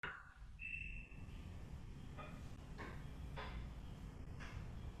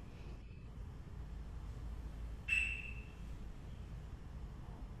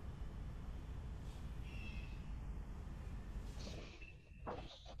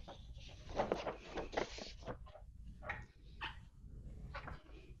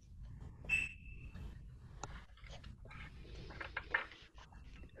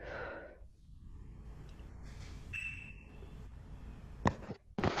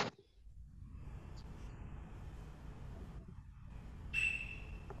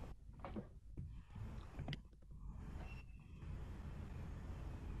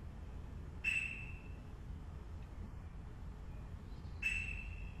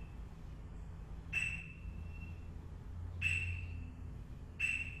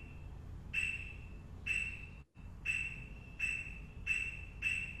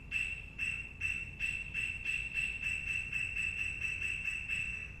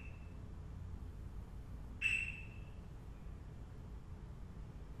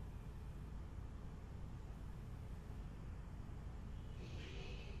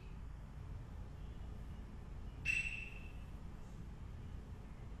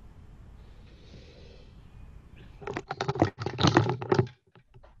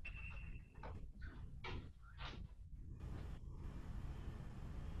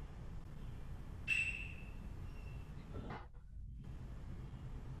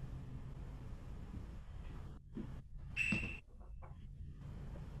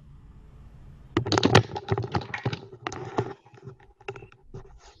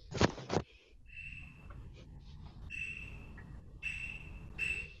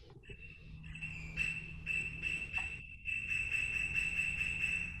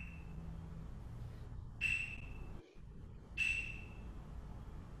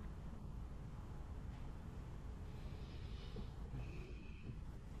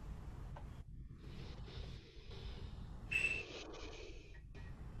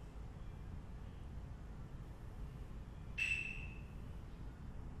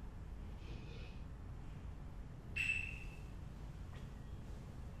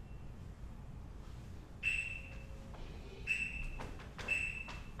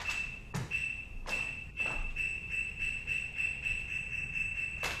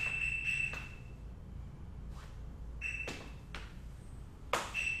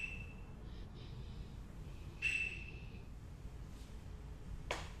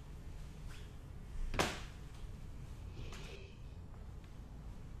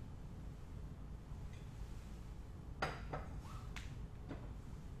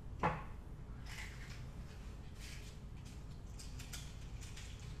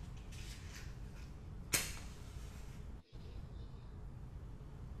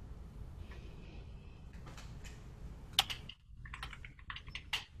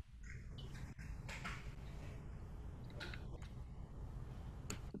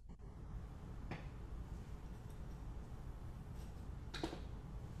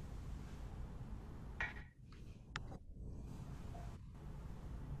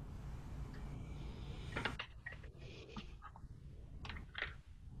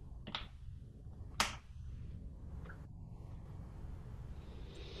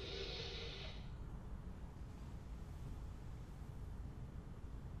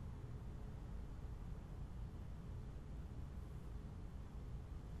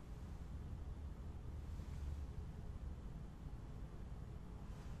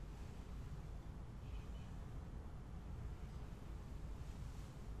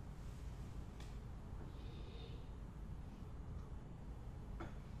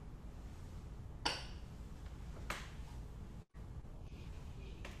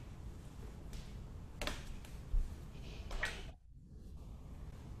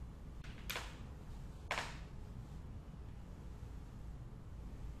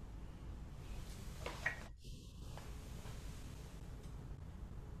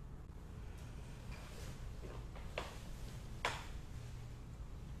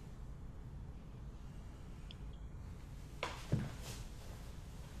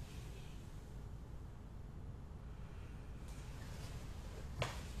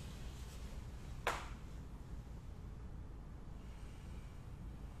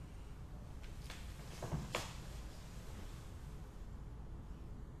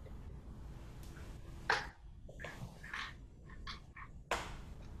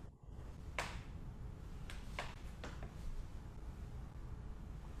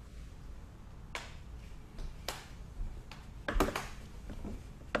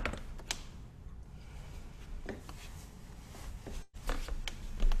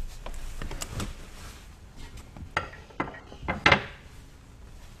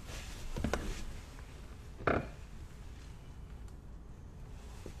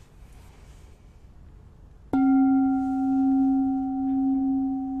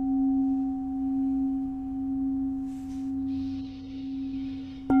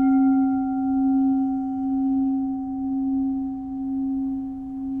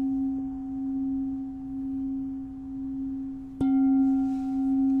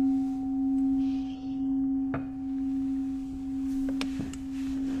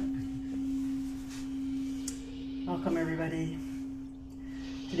Welcome everybody.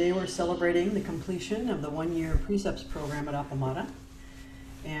 Today we're celebrating the completion of the one-year precepts program at Appamada.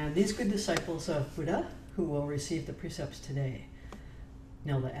 And these good disciples of Buddha who will receive the precepts today: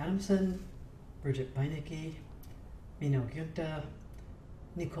 Nilda Adamson, Bridget Beinecke, Mino Gyunta,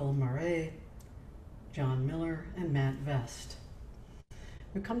 Nicole Marais, John Miller, and Matt Vest.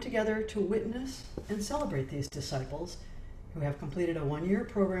 We come together to witness and celebrate these disciples who have completed a one-year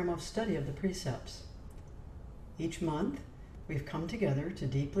program of study of the precepts. Each month, we've come together to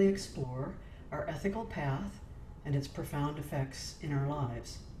deeply explore our ethical path and its profound effects in our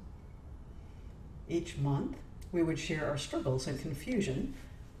lives. Each month, we would share our struggles and confusion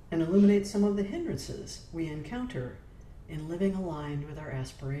and illuminate some of the hindrances we encounter in living aligned with our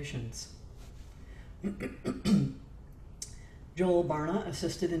aspirations. Joel Barna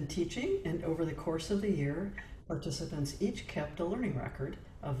assisted in teaching, and over the course of the year, participants each kept a learning record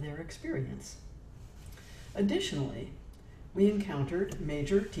of their experience. Additionally, we encountered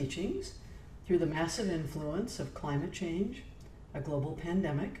major teachings through the massive influence of climate change, a global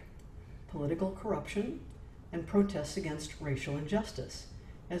pandemic, political corruption, and protests against racial injustice,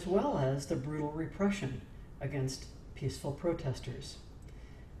 as well as the brutal repression against peaceful protesters.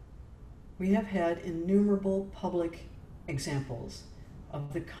 We have had innumerable public examples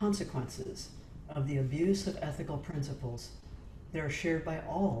of the consequences of the abuse of ethical principles that are shared by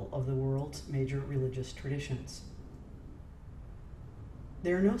all of the world's major religious traditions.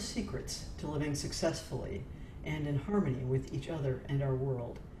 There are no secrets to living successfully and in harmony with each other and our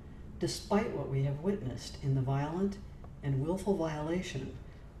world, despite what we have witnessed in the violent and willful violation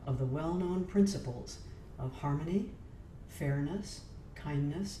of the well-known principles of harmony, fairness,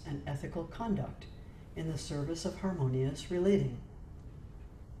 kindness, and ethical conduct in the service of harmonious relating.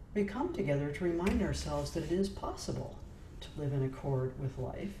 We come together to remind ourselves that it is possible to live in accord with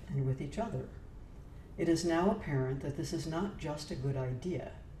life and with each other. It is now apparent that this is not just a good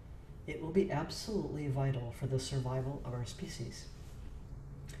idea. It will be absolutely vital for the survival of our species.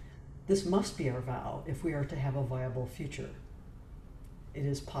 This must be our vow if we are to have a viable future. It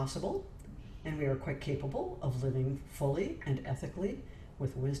is possible, and we are quite capable of living fully and ethically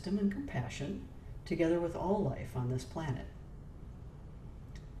with wisdom and compassion, together with all life on this planet.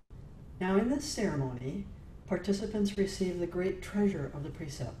 Now, in this ceremony, participants receive the great treasure of the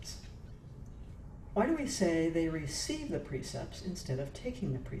precepts. Why do we say they receive the precepts instead of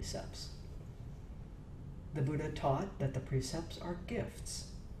taking the precepts? The Buddha taught that the precepts are gifts,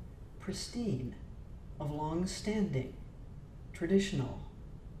 pristine, of long standing, traditional,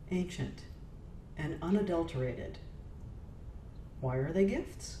 ancient, and unadulterated. Why are they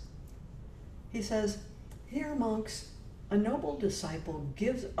gifts? He says, "Here, monks, a noble disciple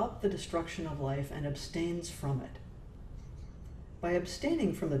gives up the destruction of life and abstains from it. By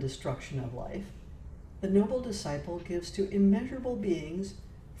abstaining from the destruction of life, the noble disciple gives to immeasurable beings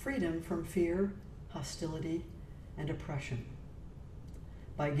freedom from fear, hostility, and oppression.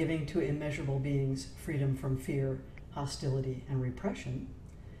 By giving to immeasurable beings freedom from fear, hostility, and repression,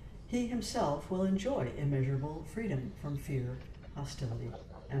 he himself will enjoy immeasurable freedom from fear, hostility,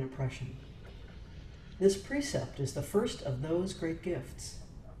 and oppression." This precept is the first of those great gifts.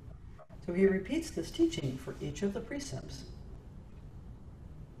 So he repeats this teaching for each of the precepts.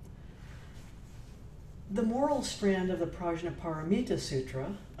 The moral strand of the Prajnaparamita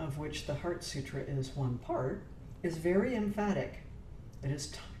Sutra, of which the Heart Sutra is one part, is very emphatic. It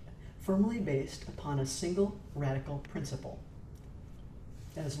is firmly based upon a single radical principle.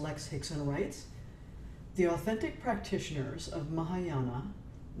 As Lex Hixon writes, "The authentic practitioners of Mahayana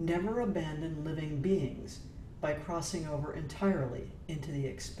never abandon living beings by crossing over entirely into the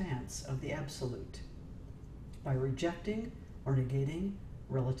expanse of the absolute, by rejecting or negating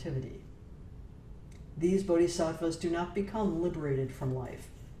relativity. These bodhisattvas do not become liberated from life,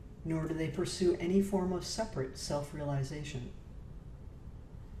 nor do they pursue any form of separate self-realization.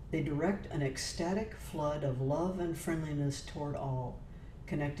 They direct an ecstatic flood of love and friendliness toward all,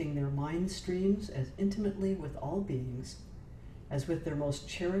 connecting their mind streams as intimately with all beings as with their most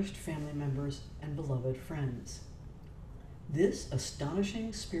cherished family members and beloved friends. This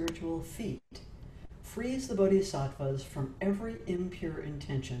astonishing spiritual feat frees the bodhisattvas from every impure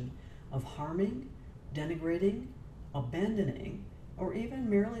intention of harming, denigrating, abandoning, or even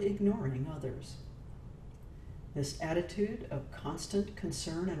merely ignoring others. This attitude of constant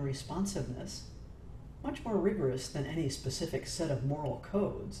concern and responsiveness, much more rigorous than any specific set of moral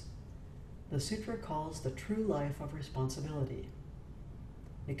codes, the sutra calls the true life of responsibility.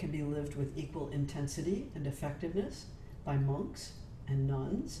 It can be lived with equal intensity and effectiveness by monks and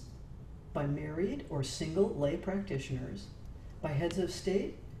nuns, by married or single lay practitioners, by heads of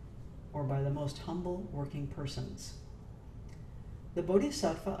state, or by the most humble working persons. The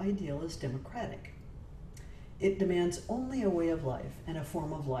Bodhisattva ideal is democratic. It demands only a way of life and a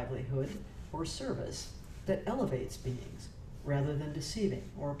form of livelihood or service that elevates beings rather than deceiving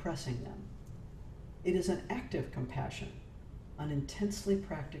or oppressing them. It is an active compassion, an intensely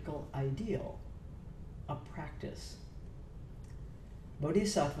practical ideal, a practice.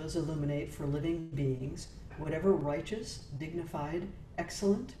 Bodhisattvas illuminate for living beings whatever righteous, dignified,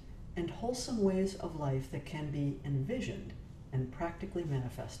 excellent, and wholesome ways of life that can be envisioned and practically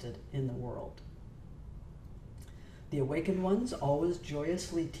manifested in the world. The awakened ones always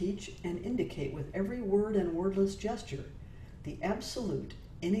joyously teach and indicate with every word and wordless gesture the absolute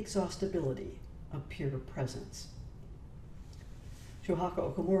inexhaustibility of pure presence.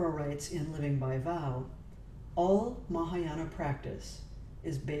 Shohaku Okumura writes in Living by Vow, all Mahayana practice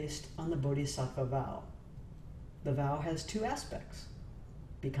is based on the Bodhisattva vow. The vow has two aspects,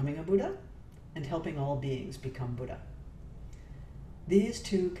 becoming a Buddha and helping all beings become Buddha. These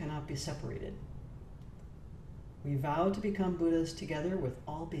two cannot be separated. We vow to become Buddhas together with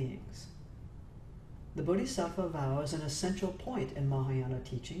all beings. The Bodhisattva vow is an essential point in Mahayana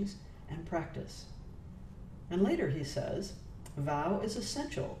teachings and practice. And later he says, vow is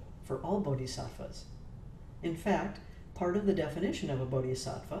essential for all bodhisattvas. In fact, part of the definition of a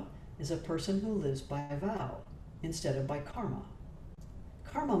bodhisattva is a person who lives by vow instead of by karma.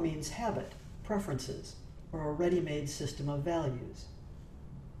 Karma means habit, preferences, or a ready-made system of values.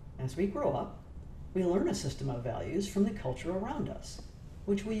 As we grow up, we learn a system of values from the culture around us,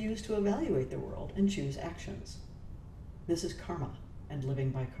 which we use to evaluate the world and choose actions. This is karma and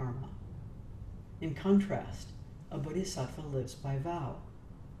living by karma. In contrast, a bodhisattva lives by vow.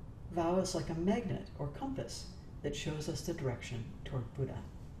 Vow is like a magnet or compass that shows us the direction toward Buddha.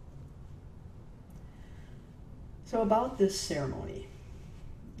 So about this ceremony.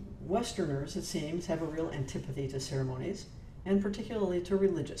 Westerners, it seems, have a real antipathy to ceremonies, and particularly to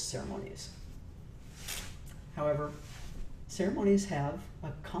religious ceremonies. However, ceremonies have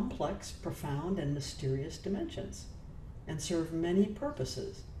a complex, profound, and mysterious dimensions, and serve many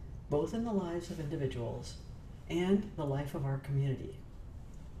purposes, both in the lives of individuals and the life of our community.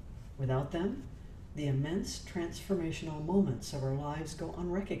 Without them, the immense transformational moments of our lives go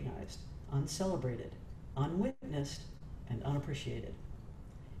unrecognized, uncelebrated, unwitnessed, and unappreciated.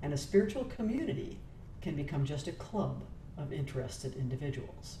 And a spiritual community can become just a club of interested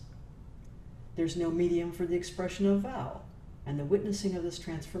individuals. There's no medium for the expression of vow and the witnessing of this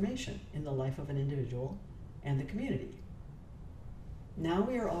transformation in the life of an individual and the community. Now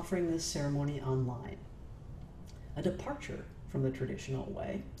we are offering this ceremony online, a departure from the traditional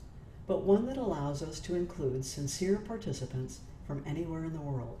way, but one that allows us to include sincere participants from anywhere in the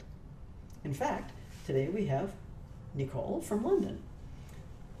world. In fact, today we have Nicole from London.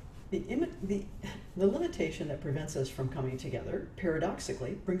 The limitation that prevents us from coming together,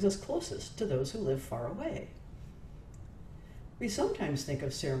 paradoxically, brings us closest to those who live far away. We sometimes think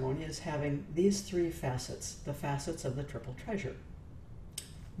of ceremony as having these three facets, the facets of the triple treasure.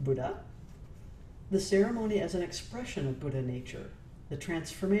 Buddha, the ceremony as an expression of Buddha nature, the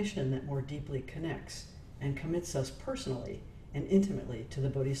transformation that more deeply connects and commits us personally and intimately to the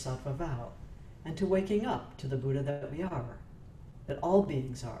Bodhisattva vow, and to waking up to the Buddha that we are, that all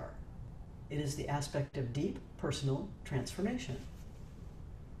beings are. It is the aspect of deep personal transformation.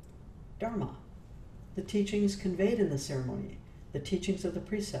 Dharma, the teachings conveyed in the ceremony, the teachings of the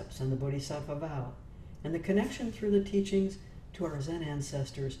precepts and the Bodhisattva vow, and the connection through the teachings to our Zen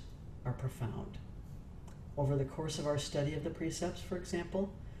ancestors are profound. Over the course of our study of the precepts, for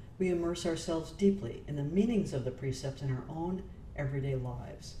example, we immerse ourselves deeply in the meanings of the precepts in our own everyday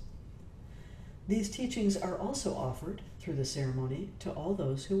lives. These teachings are also offered through the ceremony to all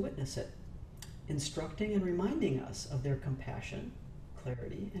those who witness it, instructing and reminding us of their compassion,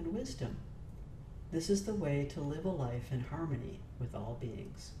 clarity, and wisdom. This is the way to live a life in harmony with all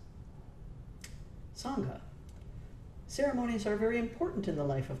beings. Sangha. Ceremonies are very important in the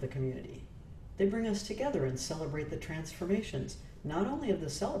life of the community. They bring us together and celebrate the transformations, not only of the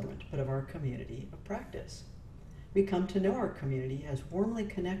celebrant, but of our community of practice. We come to know our community as warmly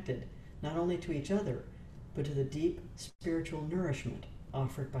connected, not only to each other, but to the deep spiritual nourishment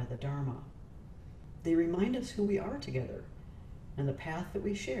offered by the Dharma. They remind us who we are together and the path that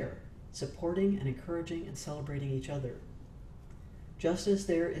we share, supporting and encouraging and celebrating each other. Just as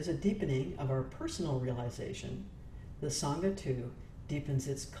there is a deepening of our personal realization, the Sangha too deepens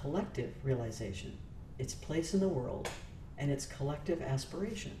its collective realization, its place in the world, and its collective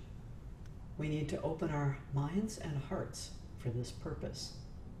aspiration. We need to open our minds and hearts for this purpose.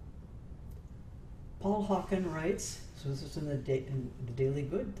 Paul Hawken writes, so this is in the Daily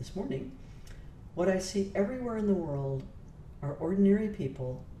Good this morning, "What I see everywhere in the world are ordinary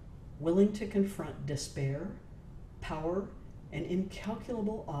people willing to confront despair, power, and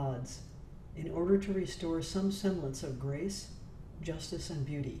incalculable odds in order to restore some semblance of grace, justice, and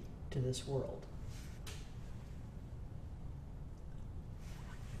beauty to this world."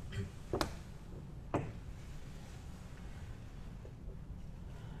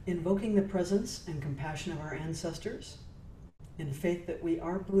 Invoking the presence and compassion of our ancestors, in faith that we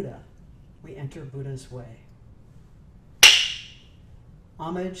are Buddha, we enter Buddha's way.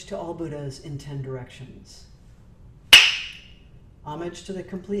 Homage to all Buddhas in 10 directions. Homage to the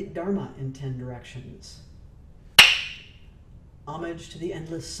complete Dharma in 10 directions. Homage to the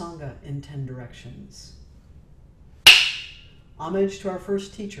endless Sangha in 10 directions. Homage to our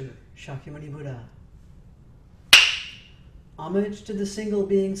first teacher, Shakyamuni Buddha. Homage to the single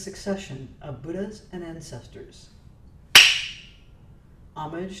being succession of Buddhas and ancestors.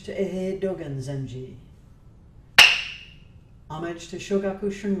 Homage to Eihei Dogen Zenji. Homage to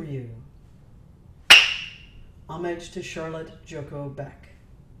Shogaku Shunryu. Homage to Charlotte Joko Beck.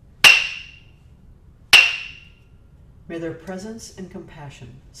 May their presence and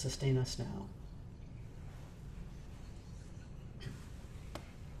compassion sustain us now.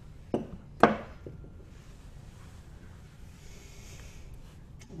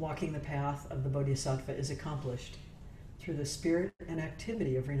 Walking the path of the Bodhisattva is accomplished through the spirit and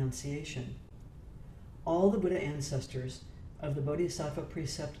activity of renunciation. All the Buddha ancestors of the Bodhisattva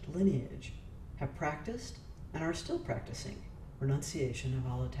precept lineage have practiced and are still practicing renunciation of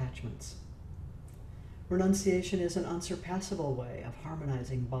all attachments. Renunciation is an unsurpassable way of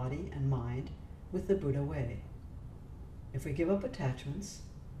harmonizing body and mind with the Buddha way. If we give up attachments,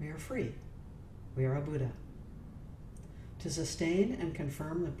 we are free. We are a Buddha. To sustain and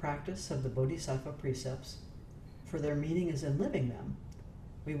confirm the practice of the Bodhisattva precepts, for their meaning is in living them,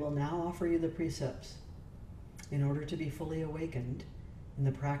 we will now offer you the precepts. In order to be fully awakened in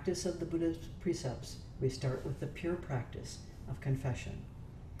the practice of the Buddha's precepts, we start with the pure practice of confession.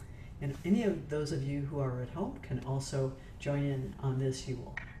 And any of those of you who are at home can also join in on this. You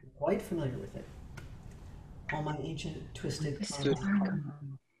will be quite familiar with it. All my ancient twisted karma,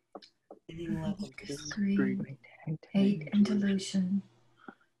 greed, hate, and delusion,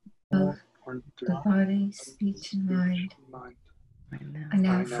 both the body, speech, and mind, I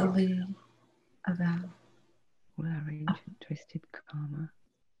now fully avow. All our ancient twisted karma,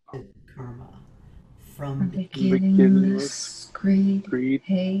 from beginningless greed,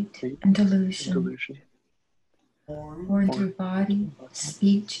 hate, and delusion, born through body,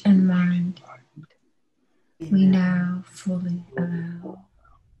 speech, and mind, we now fully avow.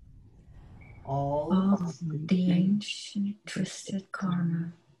 All the ancient twisted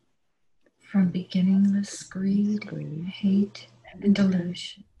karma, from beginningless greed, hate, and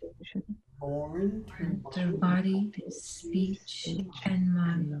delusion, born through body, speech, and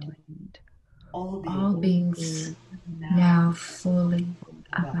mind, all beings now fully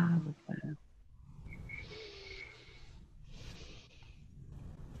avow.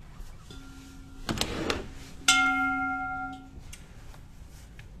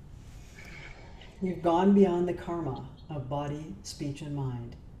 You've gone beyond the karma of body, speech, and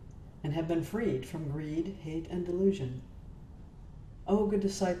mind, and have been freed from greed, hate, and delusion. O good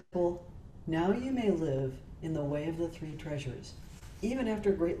disciple, now you may live in the way of the 3 treasures, even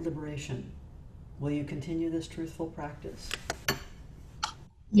after great liberation. Will you continue this truthful practice?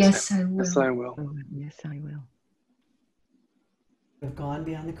 Yes, I will. Yes, I will. Oh, yes, I will. You have gone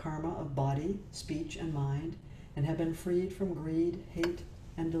beyond the karma of body, speech, and mind, and have been freed from greed, hate,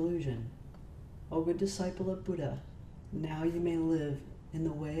 and delusion. O good disciple of Buddha, now you may live in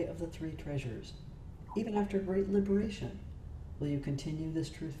the way of the 3 treasures, even after great liberation. Will you continue this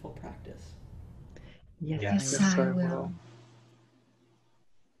truthful practice? Yes, I will.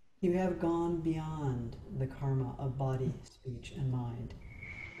 You have gone beyond the karma of body, speech, and mind,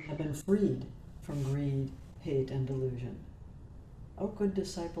 and have been freed from greed, hate, and delusion. O good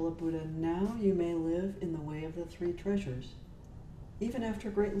disciple of Buddha, now you may live in the way of the 3 treasures, even after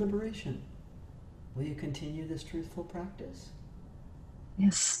great liberation. Will you continue this truthful practice?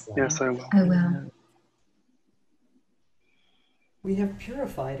 Yes. Yes, I will. I will. We have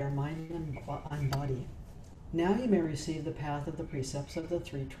purified our mind and body. Now you may receive the path of the precepts of the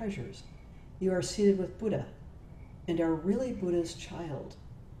 3 treasures. You are seated with Buddha and are really Buddha's child.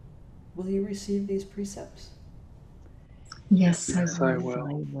 Will you receive these precepts? Yes, I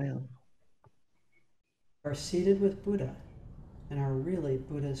will. You are seated with Buddha and are really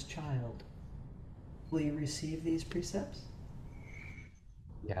Buddha's child. Will you receive these precepts?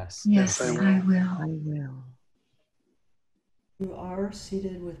 Yes. Yes, I will. I will. You are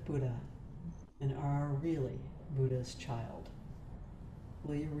seated with Buddha and are really Buddha's child.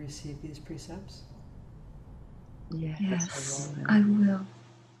 Will you receive these precepts? Yes, I will.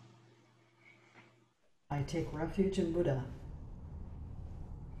 I take refuge in Buddha.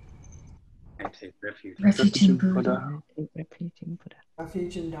 I take refuge. Refuge in Buddha. I take refuge in Buddha.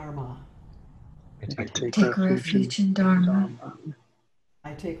 Refuge in Dharma. I take Take refuge in Dharma.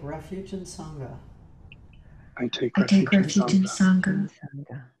 I take refuge in Sangha. I take I take refuge in Sangha.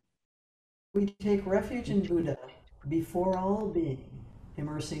 Sangha. We take refuge in Buddha before all being,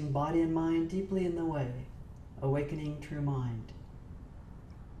 immersing body and mind deeply in the way, awakening true mind.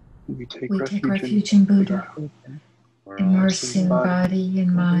 We take We take refuge refuge in Buddha, We're all immersing body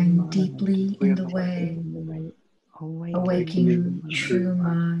and mind deeply in the way, awakening true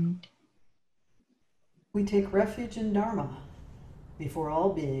mind. We take refuge in Dharma before all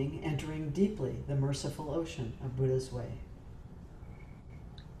being, entering deeply the merciful ocean of Buddha's way.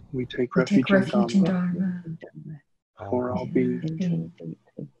 We take We take refuge in Dharma Dharma, for all being,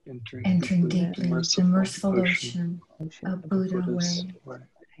 entering deeply the merciful ocean of Buddha Buddha's way.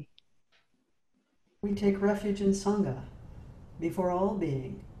 We take refuge in Sangha before all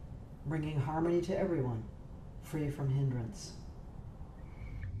being, bringing harmony to everyone, free from hindrance.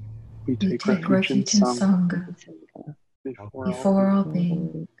 We We take take refuge in Sangha before all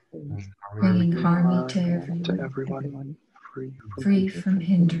being, bringing harmony to everyone, free from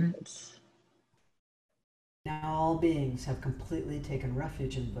hindrance. Now all beings have completely taken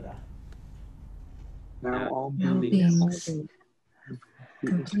refuge in Buddha. Now all Now beings beings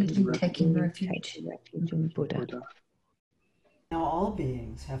completely taking refuge in Buddha. Now all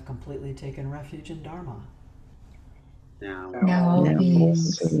beings have completely taken refuge in Dharma. Now all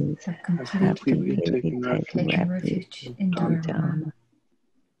beings have completely taken taken refuge in Dharma.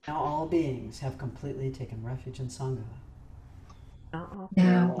 Now all beings have completely taken refuge in Sangha.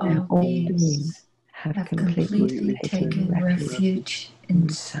 Now all beings have completely taken refuge in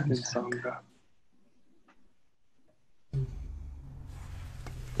Sangha.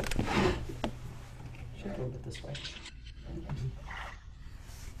 Should go a bit this way.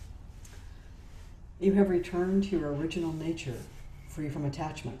 You have returned to your original nature, free from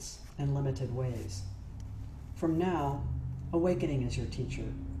attachments and limited ways. From now, awakening is your teacher.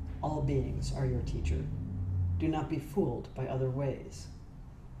 All beings are your teacher. Do not be fooled by other ways.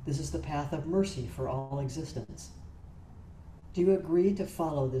 This is the path of mercy for all existence. Do you agree to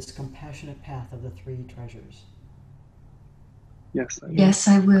follow this compassionate path of the three treasures? Yes,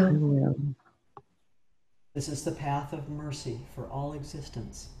 I will. This is the path of mercy for all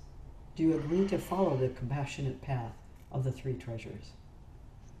existence. Do you agree to follow the compassionate path of the three treasures?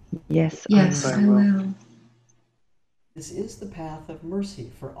 Yes, I will. This is the path of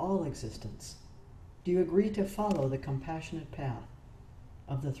mercy for all existence. Do you agree to follow the compassionate path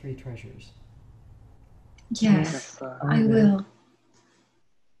of the three treasures? Yes, I will.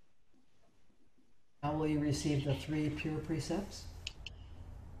 How will you receive the three pure precepts?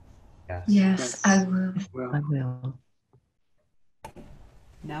 Yes, I will. I will.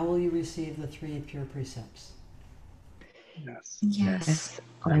 Now will you receive the three pure precepts? Yes,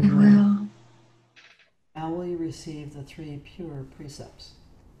 I I will. will. Now will you receive the three pure precepts?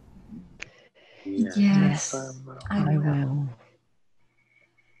 Yes, I will.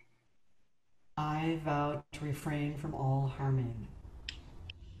 I vow to refrain from all harming.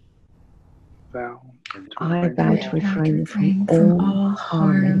 I vow to refrain from all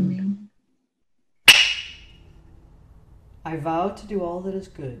harming. I vow to do all that is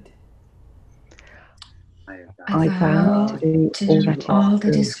good. I vow to do all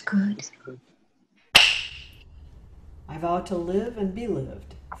that is good. I vow to live and be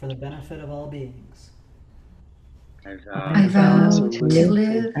lived for the benefit of all beings. I vow to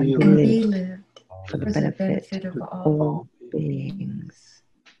live and be lived for the benefit of all beings.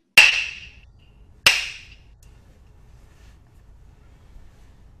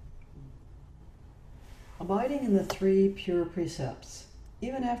 Abiding in the three pure precepts,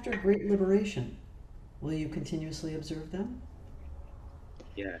 even after great liberation, will you continuously observe them?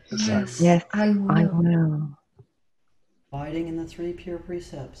 Yes, I will. Abiding in the three pure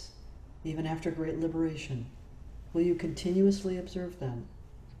precepts, even after great liberation, will you continuously observe them?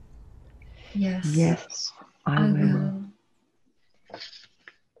 Yes, I will.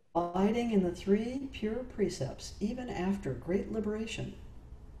 Abiding in the three pure precepts, even after great liberation,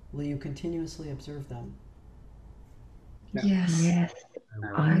 will you continuously observe them? Yes,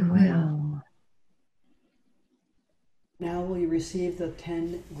 I will. Now will you receive the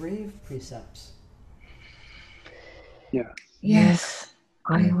 10 grave precepts? Yes,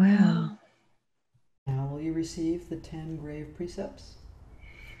 I will. Now will you receive the 10 grave precepts?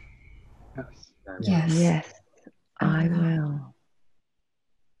 Yes. Yes. Yes, I will.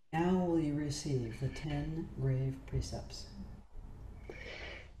 Now will you receive the 10 grave precepts?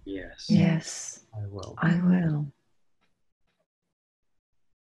 Yes. Yes. I will. I will.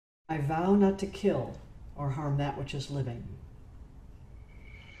 I vow not to kill or harm that which is living.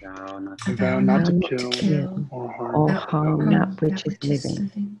 Thou not I to vow Not not to to kill kill or or harm. harm that which is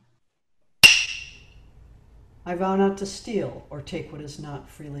living. I vow not to steal or take what is not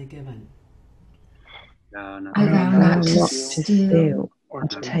freely given. thou not I I vow vow not to not to steal or or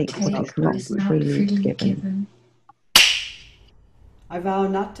take what is not freely given. I vow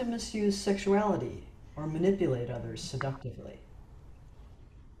not to misuse sexuality or manipulate others seductively.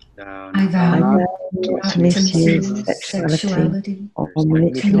 thou I not vow I not vow not to misuse sexuality or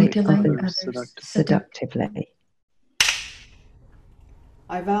manipulate others seductively.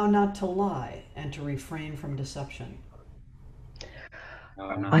 I vow not to lie and to refrain from deception.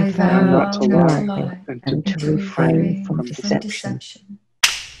 thou not I vow not to lie and to refrain from deception.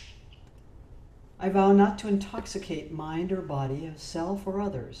 I vow not to intoxicate mind or body of self or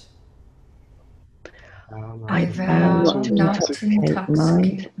others. thou I vow not to intoxicate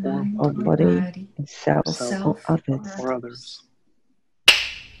mind or body, self or others. or others.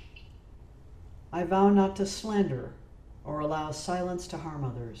 I vow not to slander or allow silence to harm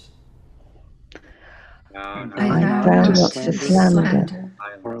others. thou not I I vow not to slander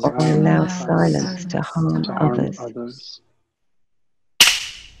or or allow silence to harm others.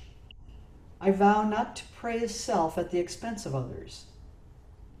 I vow not to praise self at the expense of others.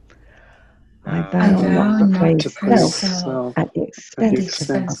 I thou vow not to not praise self at the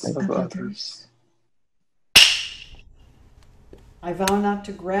expense of others. others. I vow not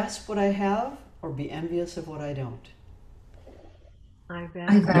to grasp what I have or be envious of what I don't. I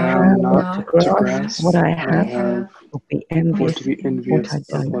I vow not to grasp what I have or be envious to be of what envious I of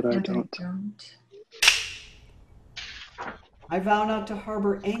don't. what I don't. I vow not to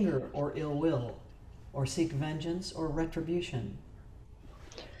harbor anger or ill will, or seek vengeance or retribution.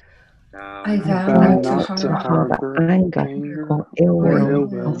 thou I not vow I not vow to not to harbor harbor anger or ill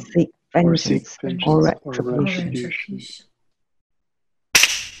will, or seek vengeance or retribution.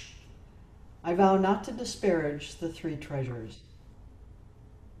 I vow not to disparage the 3 treasures.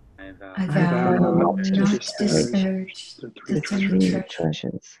 I vow I I vow vow not to not to disparage disparage the the the 3 3 treasures.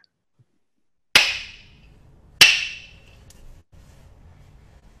 treasures.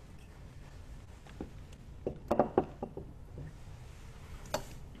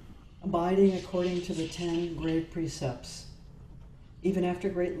 Abiding according to the 10 grave precepts, even after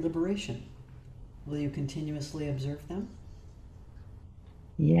great liberation, will you continuously observe them?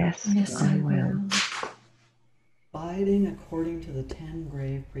 Yes, Yes, I will. Abiding according to the 10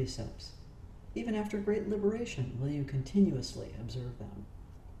 grave precepts, even after great liberation, will you continuously observe them?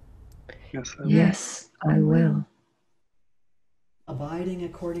 Yes, I will. Yes, I will. Abiding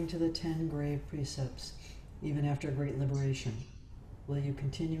according to the 10 grave precepts, even after great liberation, will you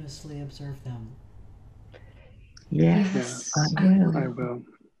continuously observe them? Yes, Yes, I will. I will.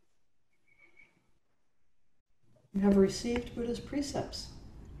 You have received Buddha's precepts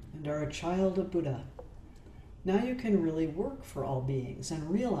and are a child of Buddha. Now you can really work for all beings and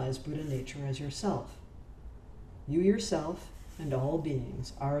realize Buddha nature as yourself. You yourself and all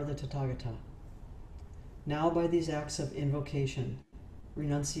beings are the Tathagata. Now by these acts of invocation,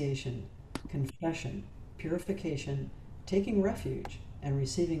 renunciation, confession, purification, taking refuge, and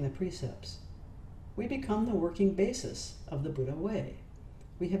receiving the precepts, we become the working basis of the Buddha way.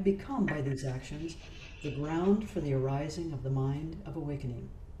 We have become, by these actions, the ground for the arising of the mind of awakening.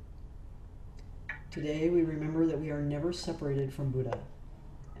 Today we remember that we are never separated from Buddha,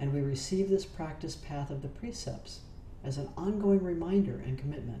 and we receive this practice path of the precepts as an ongoing reminder and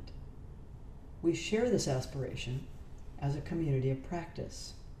commitment. We share this aspiration as a community of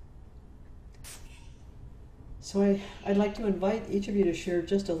practice. So I'd like to invite each of you to share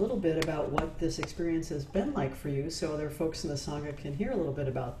just a little bit about what this experience has been like for you, so other folks in the Sangha can hear a little bit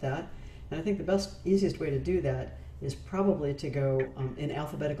about that. And I think the best, easiest way to do that is probably to go in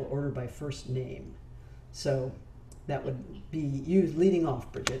alphabetical order by first name. So that would be you leading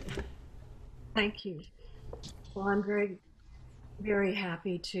off, Bridget. Thank you. Well, I'm very, very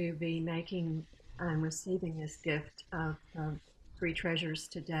happy to be making and receiving this gift of 3 treasures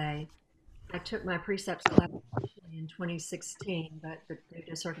today. I took my precepts class in 2016, but due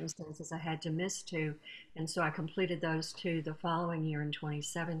to circumstances I had to miss 2, and so I completed those 2 the following year in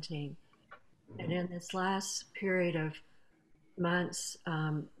 2017. And in this last period of months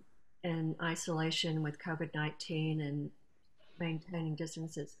in isolation with COVID-19 and maintaining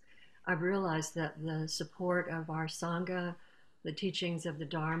distances, I've realized that the support of our Sangha, the teachings of the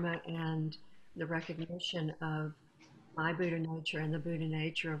Dharma, and the recognition of my Buddha nature and the Buddha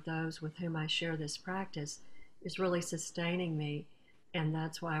nature of those with whom I share this practice is really sustaining me. And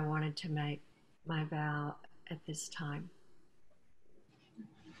that's why I wanted to make my vow at this time.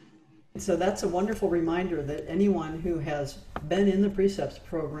 So that's a wonderful reminder that anyone who has been in the precepts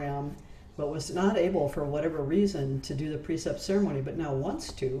program but was not able for whatever reason to do the precept ceremony but now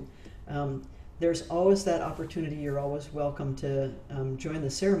wants to, there's always that opportunity. You're always welcome to join the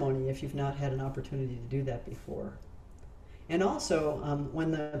ceremony if you've not had an opportunity to do that before. And also,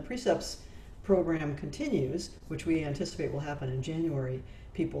 when the precepts program continues, which we anticipate will happen in January,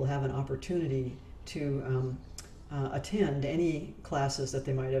 people have an opportunity to attend any classes that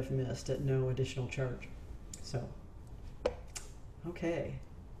they might have missed at no additional charge. So, okay.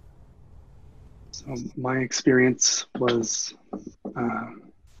 So my experience was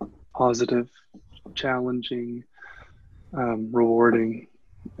positive, challenging, rewarding,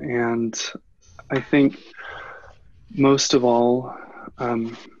 and I think most of all,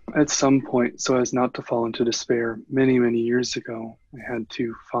 at some point, so as not to fall into despair, many, many years ago, I had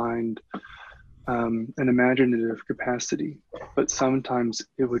to find an imaginative capacity, but sometimes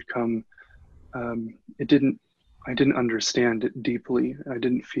it would come, I didn't understand it deeply. I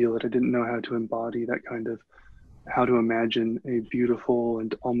didn't feel it. I didn't know how to embody that kind of, how to imagine a beautiful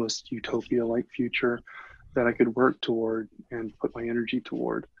and almost utopia-like future that I could work toward and put my energy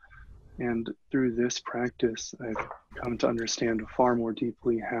toward. And through this practice, I've come to understand far more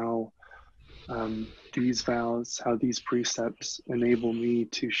deeply how these vows, how these precepts enable me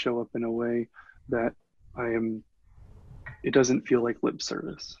to show up in a way that it doesn't feel like lip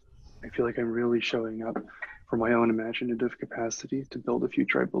service. I feel like I'm really showing up for my own imaginative capacity to build a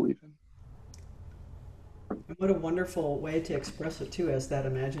future I believe in. What a wonderful way to express it too, as that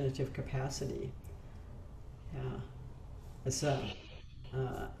imaginative capacity. Yeah.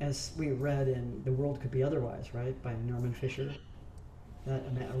 As we read in The World Could Be Otherwise, right, by Norman Fisher, that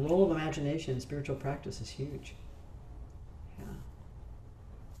a role of imagination in spiritual practice is huge. Yeah.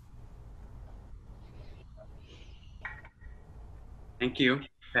 Thank you,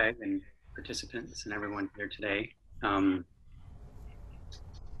 Peg, and participants and everyone here today.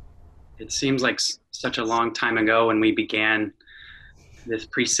 It seems like such a long time ago when we began this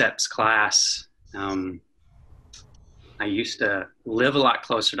precepts class. I used to live a lot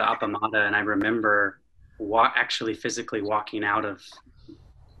closer to Appamada, and I remember actually physically walking out of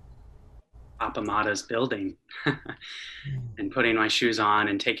Appamada's building and putting my shoes on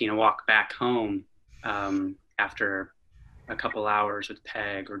and taking a walk back home after a couple hours with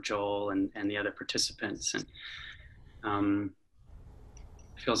Peg or Joel and the other participants. And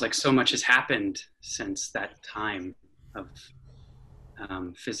feels like so much has happened since that time of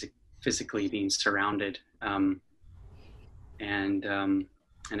physically being surrounded. And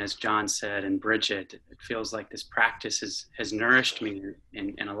as John said, and Bridget, it feels like this practice has nourished me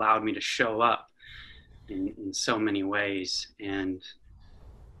and allowed me to show up in so many ways. And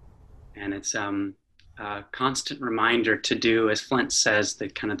it's a constant reminder to do, as Flint says, the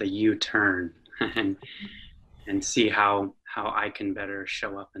kind of the U-turn and see how I can better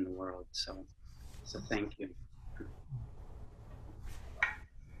show up in the world. So thank you.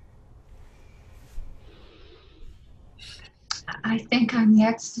 I think I'm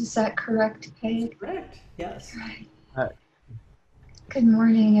next. Is that correct, Peg? Correct. Yes. Right. Good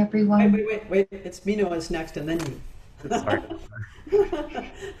morning, everyone. Wait. It's Mino is next, and then you. Sorry.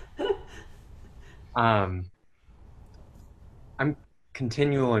 I'm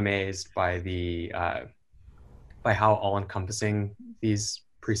continually amazed by by how all-encompassing these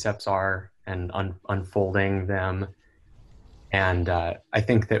precepts are and unfolding them. And I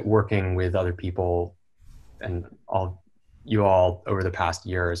think that working with other people and you all over the past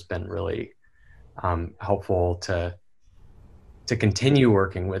year has been really helpful to continue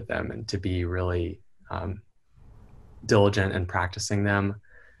working with them and to be really diligent in practicing them,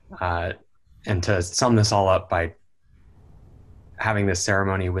 and to sum this all up by having this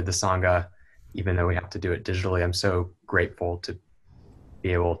ceremony with the Sangha, even though we have to do it digitally. I'm so grateful to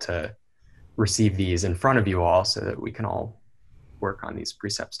be able to receive these in front of you all so that we can all work on these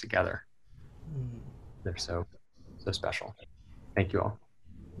precepts together. They're so special. Thank you all.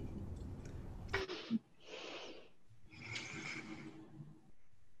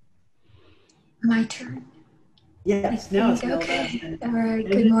 My turn. Yes, now it's okay. All right.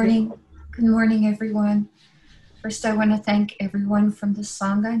 Good morning. Good morning, everyone. First, I want to thank everyone from the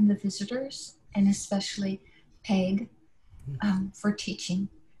Sangha and the visitors, and especially Peg, for teaching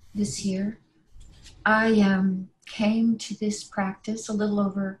this year. I came to this practice a little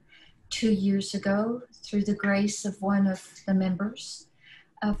over 2 years ago through the grace of one of the members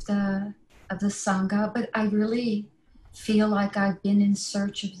of the Sangha, but I really feel like I've been in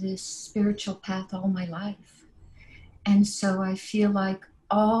search of this spiritual path all my life. And so I feel like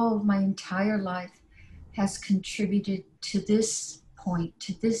all my entire life has contributed to this point,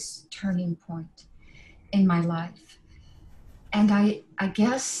 to this turning point in my life. And I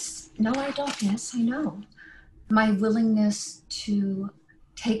guess, no, I don't guess, I know. My willingness to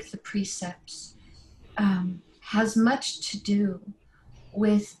take the precepts has much to do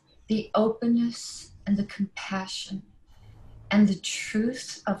with the openness and the compassion and the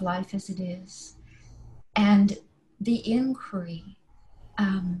truth of life as it is, and the inquiry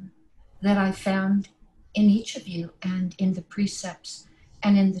that I found in each of you and in the precepts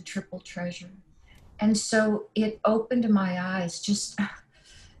and in the Triple Treasure. And so it opened my eyes,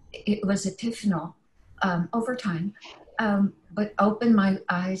 it was epiphanal over time, but opened my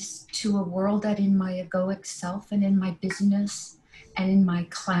eyes to a world that in my egoic self and in my busyness and in my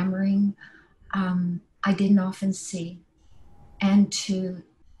clamoring, I didn't often see. And to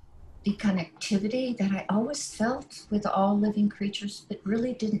the connectivity that I always felt with all living creatures, but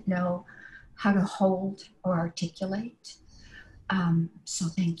really didn't know how to hold or articulate. So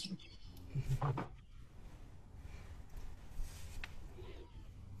thank you.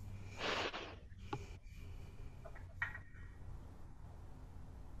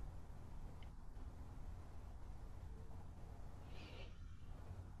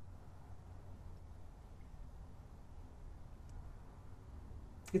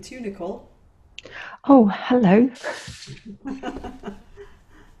 It's you, Nicole. Oh, hello.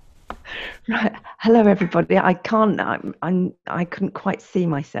 Right. Hello, everybody. I couldn't quite see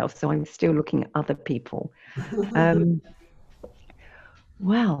myself, so I'm still looking at other people.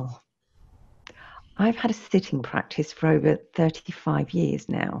 Well, I've had a sitting practice for over 35 years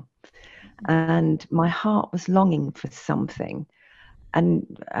now, and my heart was longing for something. And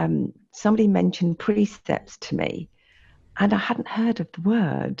somebody mentioned precepts to me, and I hadn't heard of the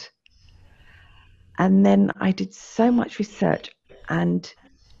word. And then I did so much research, and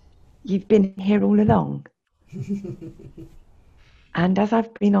you've been here all along. And as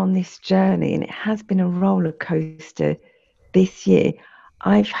I've been on this journey, and it has been a roller coaster this year,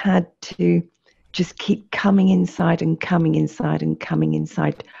 I've had to just keep coming inside and coming inside and coming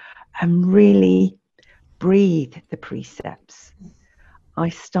inside and really breathe the precepts. I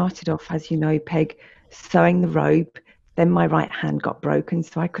started off, as you know, Peg, sewing the robe. Then my right hand got broken,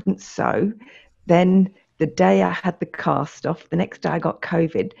 so I couldn't sew. Then the day I had the cast off, the next day I got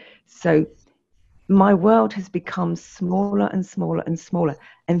COVID. So my world has become smaller and smaller and smaller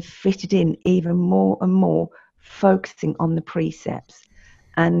and fitted in even more and more, focusing on the precepts.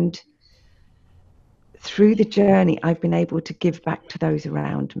 And through the journey, I've been able to give back to those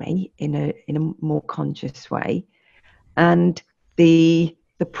around me in a more conscious way. And the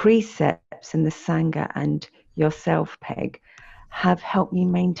precepts and the Sangha and yourself, Peg, have helped me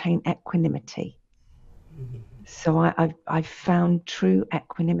maintain equanimity. So I've found true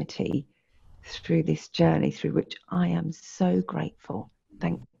equanimity through this journey, through which I am so grateful.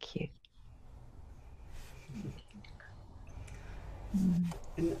 Thank you.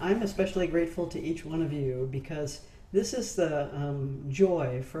 And I'm especially grateful to each one of you, because this is the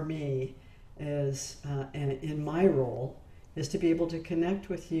joy for me is in my role, is to be able to connect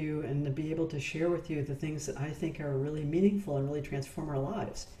with you and to be able to share with you the things that I think are really meaningful and really transform our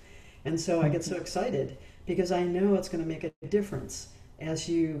lives. And so I get so excited because I know it's going to make a difference as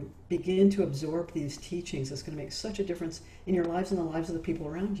you begin to absorb these teachings. It's going to make such a difference in your lives and the lives of the people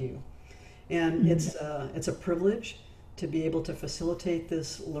around you. And it's a privilege to be able to facilitate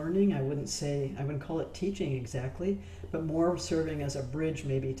this learning. I wouldn't call it teaching exactly, but more serving as a bridge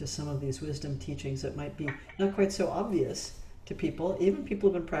maybe to some of these wisdom teachings that might be not quite so obvious to people, even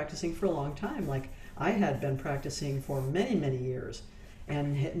people who've been practicing for a long time. Like I had been practicing for many, many years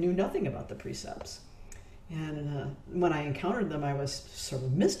and knew nothing about the precepts. And when I encountered them, I was sort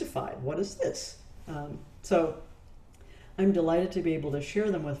of mystified. What is this? So I'm delighted to be able to share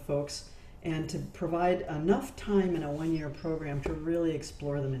them with folks and to provide enough time in a one-year program to really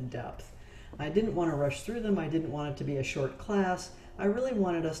explore them in depth. I didn't want to rush through them. I didn't want it to be a short class. I really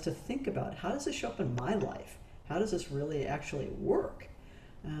wanted us to think about, how does this show up in my life? How does this really actually work?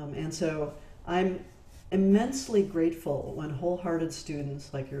 And so I'm immensely grateful when wholehearted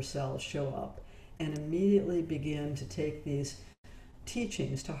students like yourselves show up and immediately begin to take these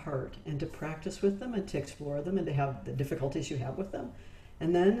teachings to heart and to practice with them and to explore them and to have the difficulties you have with them.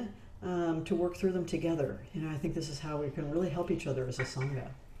 And then to work through them together. I think this is how we can really help each other as a Sangha.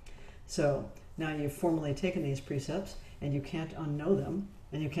 So Now you've formally taken these precepts, and you can't unknow them,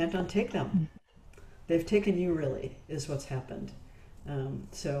 and you can't untake them. They've taken you, really, is what's happened.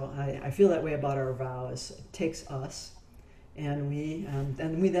 So I feel that way about our vows. It takes us, and we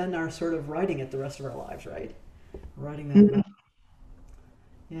then are sort of writing it the rest of our lives, right? Writing that vow.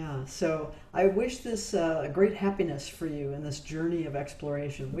 Yeah, so I wish this great happiness for you in this journey of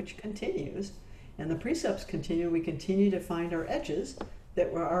exploration, which continues, and the precepts continue. We continue to find our edges that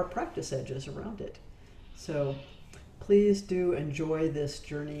were our practice edges around it. So please do enjoy this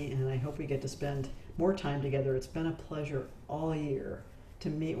journey, and I hope we get to spend more time together. It's been a pleasure all year to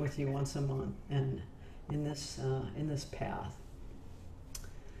meet with you once a month and in this path.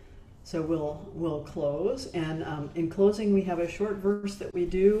 So we'll close, and in closing we have a short verse that we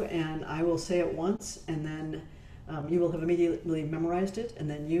do, and I will say it once, and then you will have immediately memorized it, and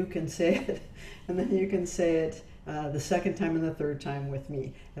then you can say it, and then you can say it the second time and the third time with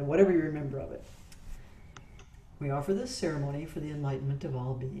me, and whatever you remember of it. We offer this ceremony for the enlightenment of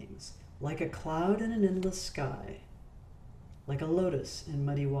all beings, like a cloud in an endless sky, like a lotus in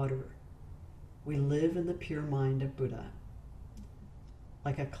muddy water. We live in the pure mind of Buddha.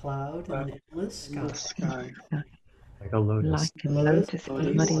 Like a cloud in an endless sky. Like a lotus. Like a lotus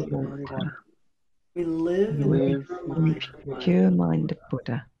in muddy water. We live in the pure mind of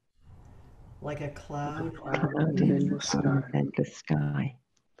Buddha. Like a cloud in an endless sky.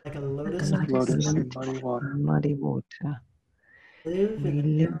 Like a lotus in muddy water. We live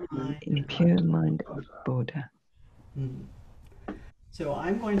in the pure mind of Buddha. So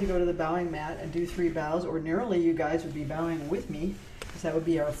I'm going to go to the bowing mat and do 3 bows. Ordinarily, you guys would be bowing with me, because that would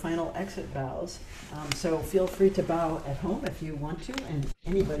be our final exit bows. So feel free to bow at home if you want to, and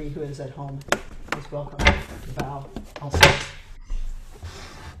anybody who is at home is welcome to bow also.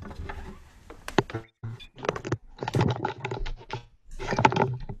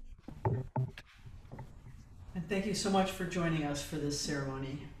 And thank you so much for joining us for this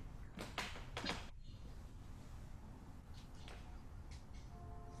ceremony.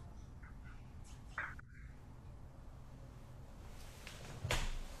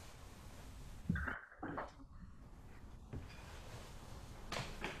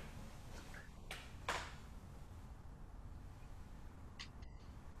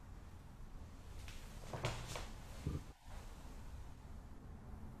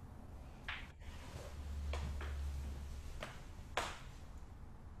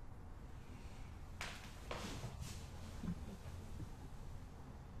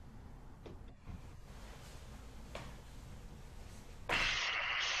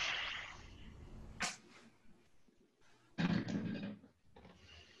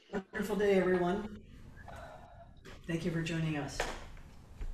 Wonderful day, everyone. Thank you for joining us.